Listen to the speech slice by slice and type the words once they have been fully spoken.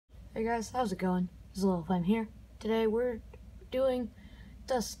Hey guys, how's it going? It's Little Flame here. Today we're doing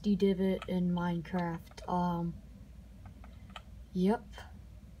Dusty Divot in Minecraft. Yep,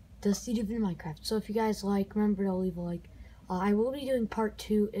 Dusty Divot in Minecraft. So if you guys like, remember to leave a like. I will be doing part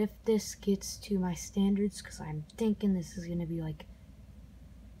 2 if this gets to my standards, because I'm thinking this is gonna be like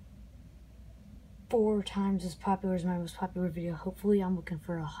 4 times as popular as my most popular video. Hopefully, I'm looking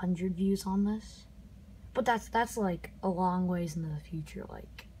for 100 views on this, but that's like a long ways into the future,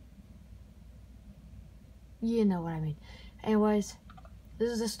 like. You know what I mean. Anyways, this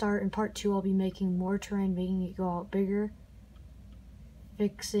is the start. In part 2, I'll be making more terrain, making it go out bigger,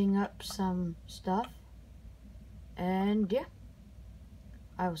 fixing up some stuff, and yeah,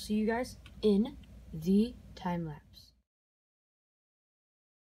 I will see you guys in the time lapse.